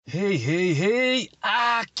Hey, hey, hey,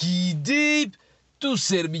 aquí Dave, tu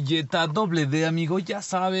servilleta doble D, amigo, ya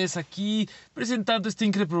sabes, aquí presentando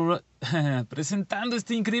presentando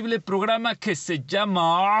este increíble programa que se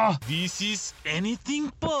llama This is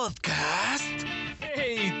Anything Podcast.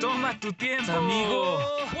 Hey, toma tu tiempo, amigo.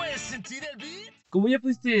 ¿Puedes sentir el beat? Como ya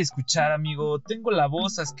pudiste escuchar, amigo, tengo la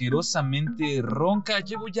voz asquerosamente ronca.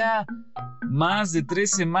 Llevo ya más de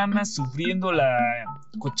 3 semanas sufriendo la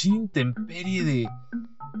cochina intemperie de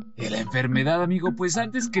la enfermedad, amigo. Pues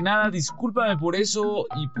antes que nada, discúlpame por eso.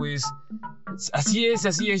 Y pues así es.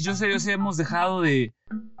 Yo sé, hemos dejado de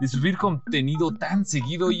subir contenido tan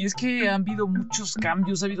seguido. Y es que han habido muchos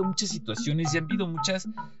cambios, ha habido muchas situaciones y han habido muchas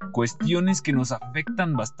cuestiones que nos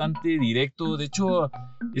afectan bastante directo. De hecho,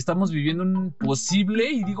 estamos viviendo un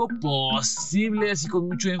posible, y digo posible así con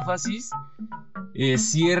mucho énfasis,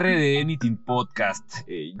 cierre de Anything Podcast.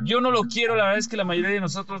 Yo no lo quiero, la verdad es que la mayoría de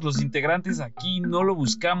nosotros, los integrantes aquí, no lo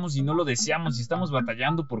buscamos y no lo deseamos y estamos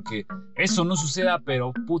batallando porque eso no suceda,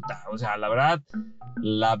 pero puta, o sea, la verdad,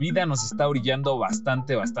 la vida nos está orillando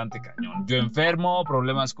bastante cañón. Yo enfermo,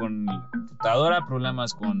 problemas con la computadora,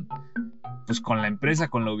 problemas con la empresa,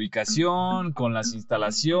 con la ubicación, con las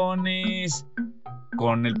instalaciones,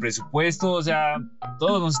 con el presupuesto, o sea,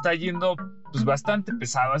 todo nos está yendo pues bastante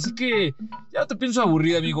pesado, así que ya no te pienso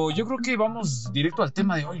aburrido, amigo. Yo creo que vamos directo al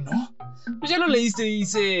tema de hoy, ¿no? Pues ya lo leíste,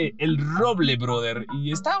 dice El Roble, brother,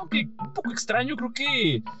 y está aunque un poco extraño, creo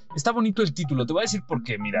que está bonito el título. Te voy a decir por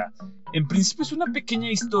qué. Mira, en principio es una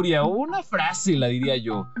pequeña historia o una frase, la diría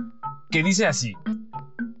yo, que dice así: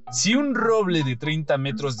 si un roble de 30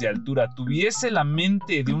 metros de altura tuviese la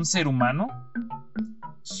mente de un ser humano,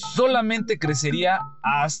 solamente crecería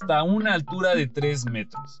hasta una altura de 3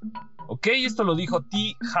 metros. Ok, esto lo dijo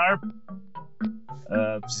T. Harv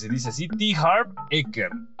se dice así, T. Harv Eker.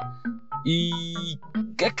 ¿Y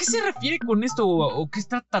a qué se refiere con esto? ¿O qué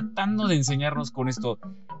está tratando de enseñarnos con esto?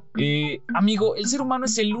 Amigo, el ser humano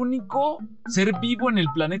es el único ser vivo en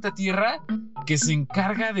el planeta Tierra que se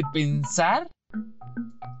encarga de pensar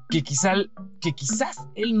que quizás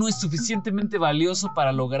él no es suficientemente valioso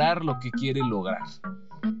para lograr lo que quiere lograr.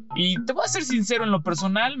 Y te voy a ser sincero, en lo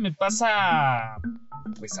personal me pasa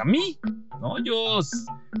pues a mí, ¿no? Yo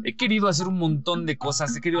he querido hacer un montón de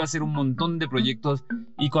cosas, he querido hacer un montón de proyectos,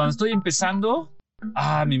 y cuando estoy empezando,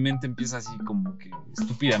 mi mente empieza así como que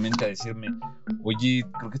estúpidamente a decirme: oye,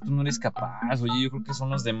 creo que tú no eres capaz, oye, yo creo que son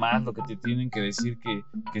los demás lo que te tienen que decir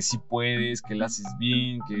que sí puedes, que lo haces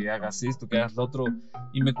bien, que hagas esto, que hagas lo otro,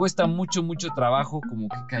 y me cuesta mucho trabajo como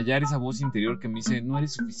que callar esa voz interior que me dice: no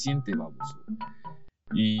eres suficiente, baboso.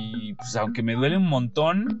 Y pues aunque me duele un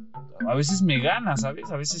montón, a veces me gana,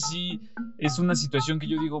 ¿sabes? A veces sí es una situación que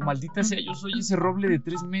yo digo: maldita sea, yo soy ese roble de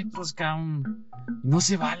 3 metros, cabrón. No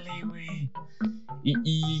se vale, güey.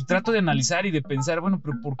 Y trato de analizar y de pensar, bueno,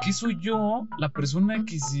 pero ¿por qué soy yo la persona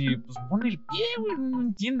que se pues, pone el pie, güey? No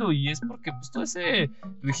entiendo. Y es porque pues todo ese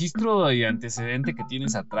registro y antecedente que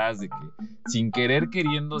tienes atrás de que sin querer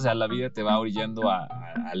queriendo, o sea, la vida te va orillando a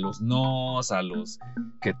los nos, a los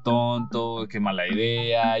qué tonto, qué mala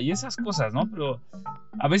idea y esas cosas, ¿no? Pero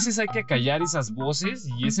a veces hay que acallar esas voces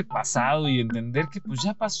y ese pasado y entender que pues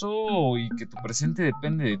ya pasó y que tu presente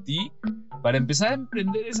depende de ti para empezar a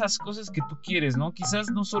emprender esas cosas que tú quieres, ¿no? Quizás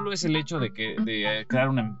no solo es el hecho de crear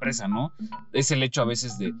una empresa, ¿no? Es el hecho a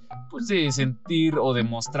veces de sentir o de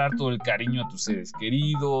mostrar todo el cariño a tus seres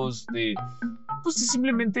queridos, de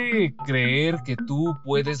simplemente creer que tú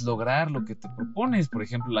puedes lograr lo que te propones. Por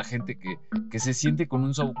ejemplo, la gente que se siente con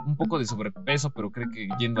un poco de sobrepeso, pero cree que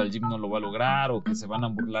yendo al gym no lo va a lograr, o que se van a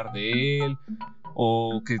burlar de él,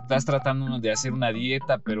 o que estás tratando de hacer una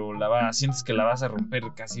dieta, pero sientes que la vas a romper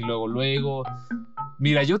casi luego.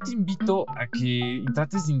 Mira, yo te invito a que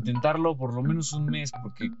trates de intentarlo por lo menos un mes,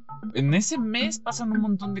 porque en ese mes pasan un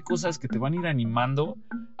montón de cosas que te van a ir animando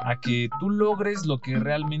a que tú logres lo que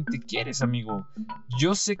realmente quieres, amigo.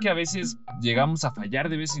 Yo sé que a veces llegamos a fallar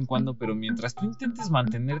de vez en cuando, pero mientras tú intentes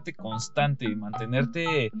mantenerte constante y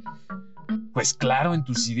mantenerte pues claro en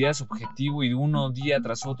tus ideas, objetivo, y uno día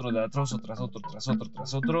tras otro, lo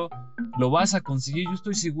vas a conseguir. Yo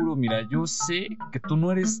estoy seguro. Mira, yo sé que tú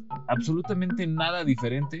no eres absolutamente nada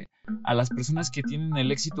diferente a las personas que tienen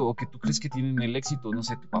el éxito o que tú crees que tienen el éxito. No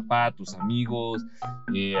sé, tu papá, tus amigos,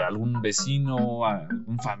 algún vecino,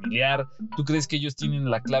 algún familiar. Tú crees que ellos tienen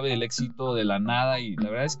la clave del éxito de la nada, y la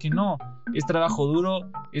verdad es que no. Es trabajo duro,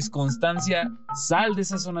 es constancia. Sal de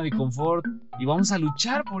esa zona de confort y vamos a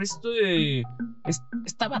luchar por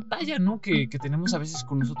esta batalla, ¿no? Que tenemos a veces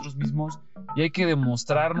con nosotros mismos, y hay que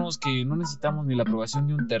demostrarnos que no necesitamos ni la aprobación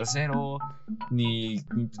de un tercero, ni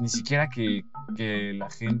siquiera que la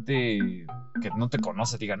gente que no te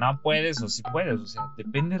conoce diga, no puedes o sí puedes. O sea,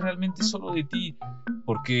 depende realmente solo de ti,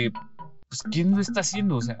 porque pues ¿quién lo está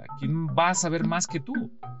haciendo? O sea, ¿quién va a saber más que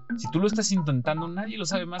tú? Si tú lo estás intentando, nadie lo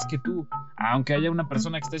sabe más que tú. Aunque haya una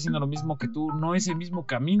persona que esté haciendo lo mismo que tú, no es el mismo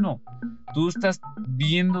camino. Tú estás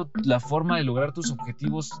viendo la forma de lograr tus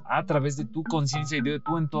objetivos a través de tu conciencia y de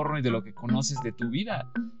tu entorno y de lo que conoces de tu vida.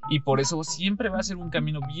 Y por eso siempre va a ser un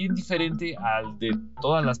camino bien diferente al de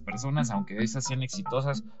todas las personas, aunque esas sean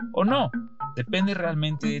exitosas o no. Depende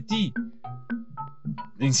realmente de ti.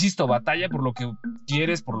 Insisto, batalla por lo que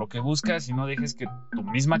quieres, por lo que buscas, y no dejes que tu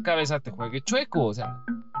misma cabeza te juegue chueco. O sea,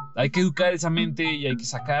 hay que educar esa mente y hay que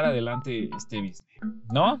sacar adelante este business,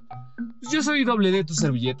 ¿no? Pues yo soy Doble D, tu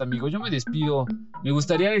servilleta, amigo. Yo me despido. Me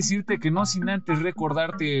gustaría decirte que no sin antes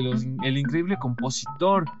recordarte el increíble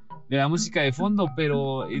compositor de la música de fondo,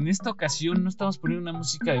 pero en esta ocasión no estamos poniendo una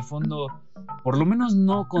música de fondo, por lo menos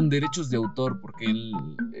no con derechos de autor, porque,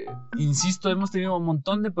 insisto, hemos tenido un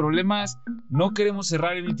montón de problemas. No queremos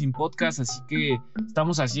cerrar Anything Podcast, así que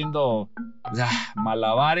estamos haciendo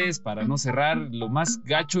malabares para no cerrar. Lo más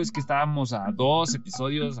gacho es que estábamos a 2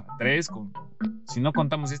 episodios, a 3, si no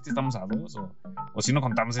contamos este estamos a 2, o si no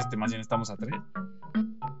contamos este más bien estamos a 3,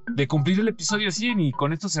 de cumplir el episodio 100, y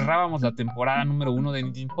con esto cerrábamos la temporada número 1 de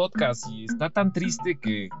Anything Podcast. Y está tan triste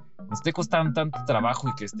que nos esté costando tanto trabajo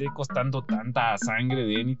y que esté costando tanta sangre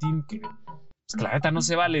de Anything que pues, la neta no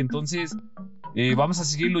se vale. Entonces vamos a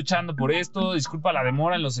seguir luchando por esto. Disculpa la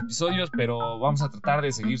demora en los episodios, pero vamos a tratar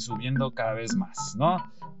de seguir subiendo cada vez más, ¿no?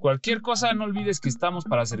 Cualquier cosa, no olvides que estamos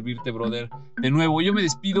para servirte, brother. De nuevo, yo me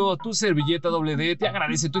despido, tu servilleta Doble D, te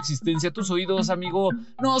agradece tu existencia, tus oídos, amigo.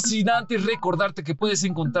 No sin antes recordarte que puedes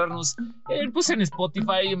encontrarnos en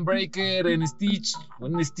Spotify, en Breaker, en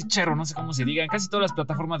Stitcher, o no sé cómo se diga, en casi todas las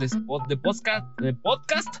plataformas de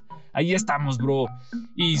podcast. Ahí estamos, bro.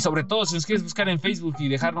 Y sobre todo, si nos quieres buscar en Facebook y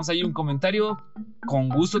dejarnos ahí un comentario, con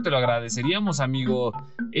gusto te lo agradeceríamos, amigo.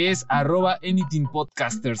 Es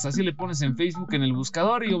 @anythingpodcasters. Así le pones en Facebook en el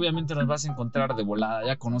buscador y obviamente nos vas a encontrar de volada.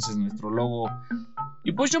 Ya conoces nuestro logo.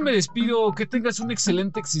 Y pues yo me despido. Que tengas una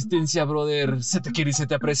excelente existencia, brother. Se te quiere y se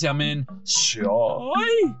te aprecia, men.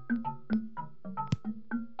 ¡Shoy!